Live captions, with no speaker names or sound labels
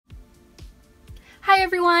Hi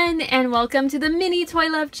everyone, and welcome to the Mini Toy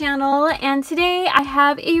Love channel, and today I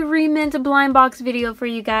have a Rement blind box video for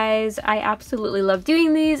you guys. I absolutely love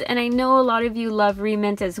doing these, and I know a lot of you love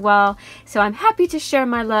Rement as well, so I'm happy to share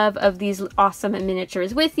my love of these awesome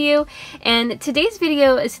miniatures with you. And today's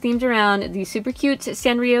video is themed around the super cute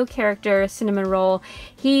Sanrio character, Cinnamoroll.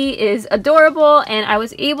 He is adorable, and I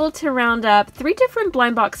was able to round up 3 different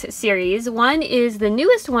blind box series. One is the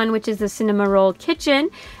newest one, which is the Cinnamoroll Kitchen.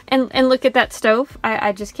 And look at that stove.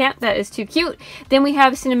 I just can't. That is too cute. Then we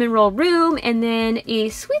have Cinnamoroll Room, and then a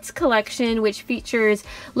sweets collection, which features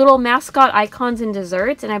little mascot icons and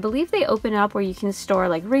desserts. And I believe they open up where you can store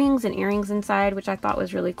like rings and earrings inside, which I thought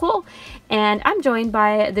was really cool. And I'm joined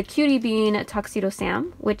by the Cutie Bean Tuxedo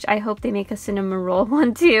Sam, which I hope they make a Cinnamoroll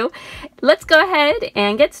one too. Let's go ahead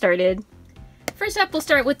and get started. First up, we'll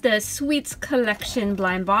start with the Sweets Collection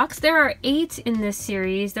blind box. There are 8 in this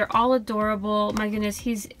series. They're all adorable. My goodness,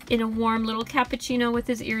 he's in a warm little cappuccino with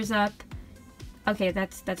his ears up. Okay,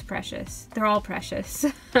 that's precious. They're all precious.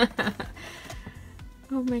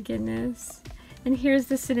 Oh my goodness. And here's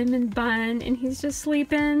the cinnamon bun, and he's just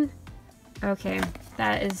sleeping. Okay,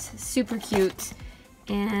 that is super cute.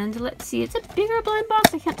 And let's see, it's a bigger blind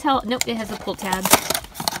box. I can't tell. Nope, it has a pull tab.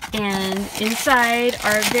 And inside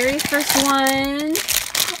our very first one,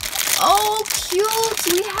 oh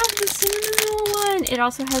cute, we have the Cinnamoroll one. It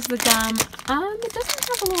also has the gum. It doesn't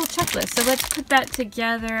have a little checklist, so let's put that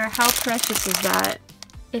together. How precious is that?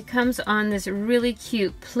 It comes on this really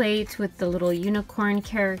cute plate with the little unicorn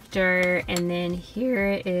character, and then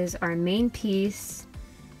here is our main piece.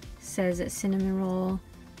 It says Cinnamoroll.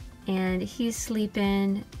 And he's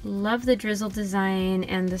sleeping. Love the drizzle design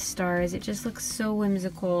and the stars. It just looks so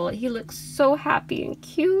whimsical. He looks so happy and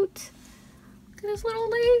cute. Look at his little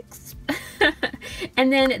legs.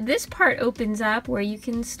 And then this part opens up where you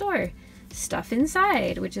can store stuff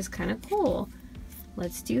inside, which is kind of cool.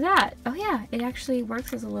 Let's do that. Oh yeah, it actually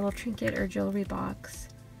works as a little trinket or jewelry box.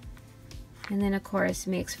 And then of course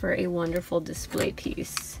makes for a wonderful display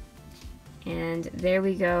piece. And there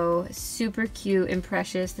we go, super cute and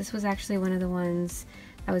precious. This was actually one of the ones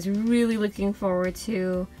I was really looking forward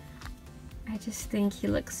to. I just think he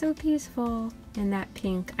looks so peaceful, and that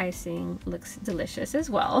pink icing looks delicious as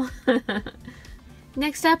well.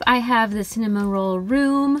 Next up, I have the Cinnamoroll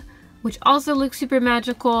Room, which also looks super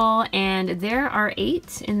magical, and there are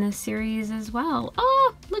 8 in this series as well.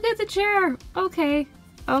 Oh, look at the chair. Okay,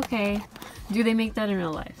 okay. Do they make that in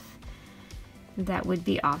real life? That would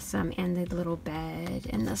be awesome. And the little bed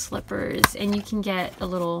and the slippers, and you can get a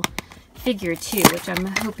little figure too, which I'm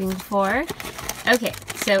hoping for. Okay,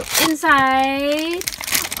 so inside,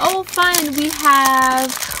 oh fun, we have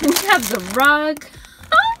the rug.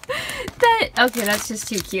 Okay, that's just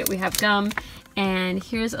too cute. We have gum, and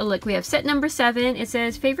here's a look. We have set number 7. It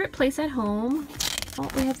says favorite place at home. Oh,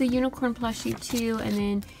 we have the unicorn plushie too, and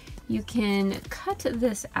then you can cut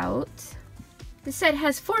this out. The set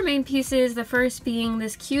has 4 main pieces, the first being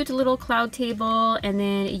this cute little cloud table, and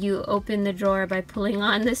then you open the drawer by pulling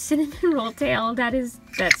on the Cinnamoroll tail.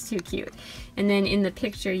 That's too cute. And then in the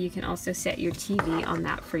picture you can also set your TV on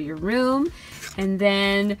that for your room. And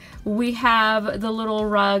then we have the little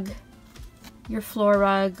rug, your floor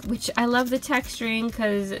rug, which I love the texturing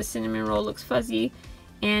because Cinnamoroll looks fuzzy.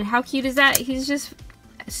 And how cute is that? He's just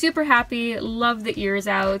super happy, love the ears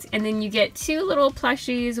out. And then you get 2 little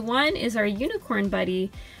plushies. One is our unicorn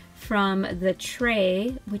buddy from the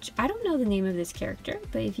tray, which I don't know the name of this character,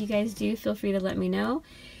 but if you guys do, feel free to let me know.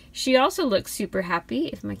 She also looks super happy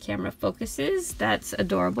if my camera focuses. That's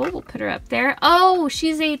adorable. We'll put her up there. Oh,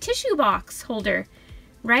 she's a tissue box holder,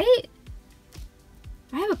 right?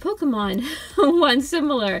 I have a Pokemon one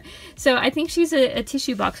similar. So I think she's a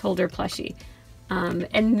tissue box holder plushie.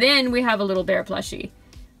 And then we have a little bear plushie.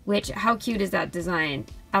 Which, how cute is that design?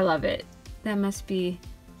 I love it. That must be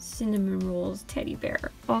Cinnamoroll's teddy bear.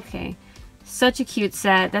 Okay. Such a cute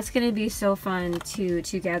set. That's going to be so fun to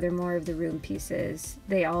gather more of the room pieces.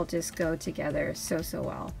 They all just go together so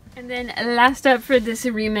well. And then last up for this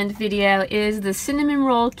Rement video is the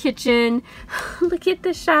Cinnamoroll Kitchen. Look at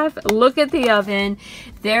the chef. Look at the oven.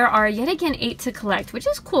 There are yet again 8 to collect, which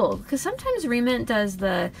is cool because sometimes Rement does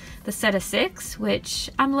the set of 6, which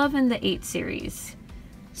I'm loving the 8 series.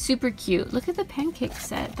 Super cute. Look at the pancake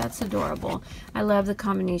set. That's adorable. I love the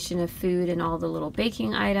combination of food and all the little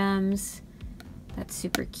baking items. That's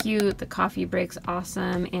super cute. The coffee break's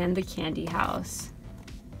awesome, and the candy house.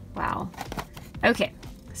 Wow. Okay,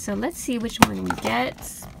 so let's see which one we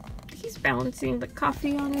get. He's balancing the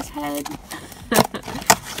coffee on his head.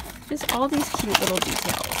 Just all these cute little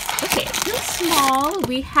details. Okay, real small,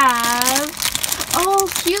 we have, oh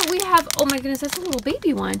cute, we have oh my goodness, that's a little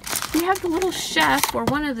baby one. We have the little chef, or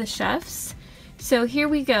one of the chefs. So here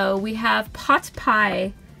we go. We have pot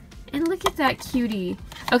pie. And look at that cutie.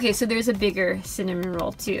 Okay, so there's a bigger cinnamon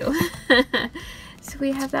roll too. So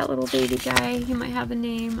we have that little baby guy. He might have a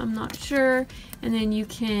name, I'm not sure. And then you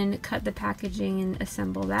can cut the packaging and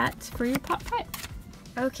assemble that for your pot pie.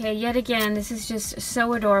 Okay, yet again, this is just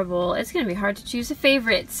so adorable. It's gonna be hard to choose a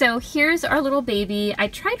favorite. So here's our little baby. I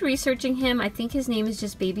tried researching him. I think his name is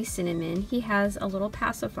just Baby Cinnamon. He has a little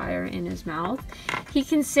pacifier in his mouth. He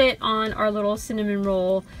can sit on our little cinnamon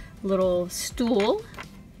roll little stool.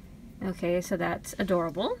 Okay, so that's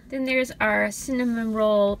adorable. Then there's our cinnamon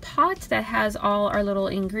roll pot that has all our little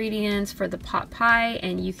ingredients for the pot pie,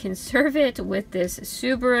 and you can serve it with this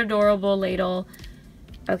super adorable ladle.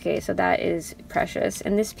 Okay, so that is precious.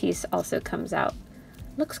 And this piece also comes out.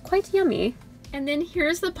 Looks quite yummy. And then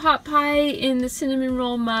here's the pot pie in the cinnamon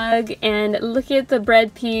roll mug, and look at the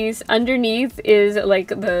bread piece. Underneath is like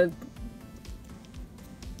the...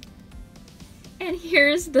 And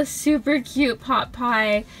here's the super cute pot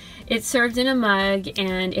pie. It's served in a mug,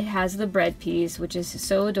 and it has the bread piece, which is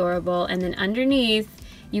so adorable. And then underneath,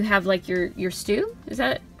 you have like your stew. Is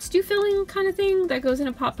that stew filling kind of thing that goes in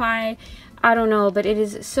a pot pie? I don't know, but it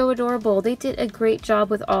is so adorable. They did a great job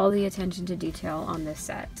with all the attention to detail on this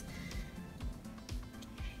set.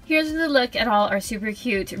 Here's the look at all our super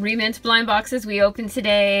cute Rement blind boxes we opened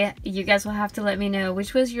today. You guys will have to let me know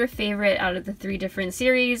which was your favorite out of the 3 different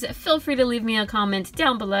series. Feel free to leave me a comment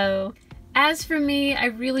down below. As for me, I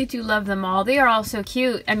really do love them all. They are all so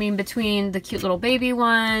cute. I mean, between the cute little baby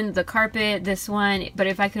one, the carpet, this one, but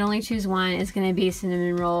if I can only choose one, it's gonna be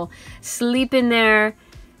Cinnamon Roll. Sleep in there.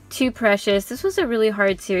 Too precious. This was a really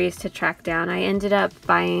hard series to track down. I ended up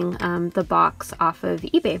buying the box off of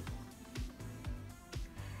eBay.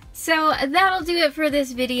 So that'll do it for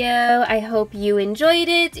this video. I hope you enjoyed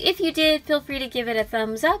it. If you did, feel free to give it a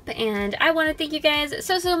thumbs up. And I want to thank you guys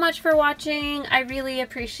so much for watching. I really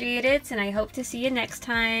appreciate it, and I hope to see you next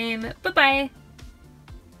time. Bye-bye.